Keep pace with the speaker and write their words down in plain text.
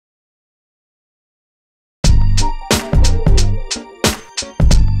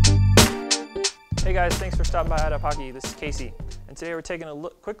Hey guys, thanks for stopping by High Up Hockey. This is Casey, and today we're taking a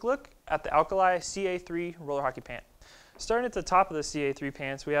quick look at the Alkali CA3 roller hockey pant. Starting at the top of the CA3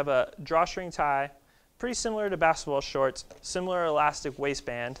 pants, we have a drawstring tie, pretty similar to basketball shorts, similar elastic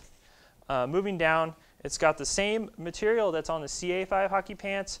waistband. Moving down, it's got the same material that's on the CA5 hockey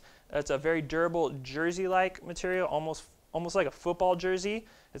pants. It's a very durable jersey-like material, almost like a football jersey.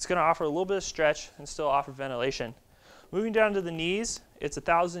 It's going to offer a little bit of stretch and still offer ventilation. Moving down to the knees, it's a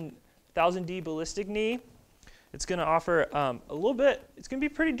 1000D ballistic knee. It's going to offer a little bit, it's going to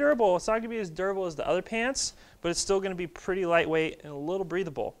be pretty durable. It's not going to be as durable as the other pants, but it's still going to be pretty lightweight and a little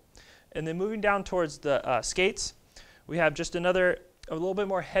breathable. And then moving down towards the skates, we have just a little bit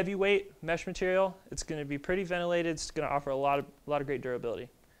more heavyweight mesh material. It's going to be pretty ventilated. It's going to offer a lot of great durability.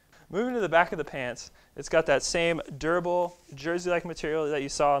 Moving to the back of the pants, it's got that same durable jersey-like material that you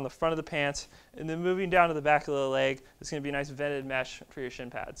saw on the front of the pants. And then moving down to the back of the leg, it's going to be a nice vented mesh for your shin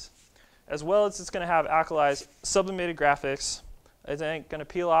pads. As well as it's going to have Alkali's sublimated graphics. It ain't going to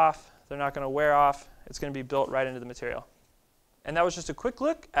peel off. They're not going to wear off. It's going to be built right into the material. And that was just a quick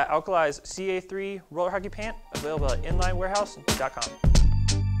look at Alkali's CA3 roller hockey pant, available at inlinewarehouse.com.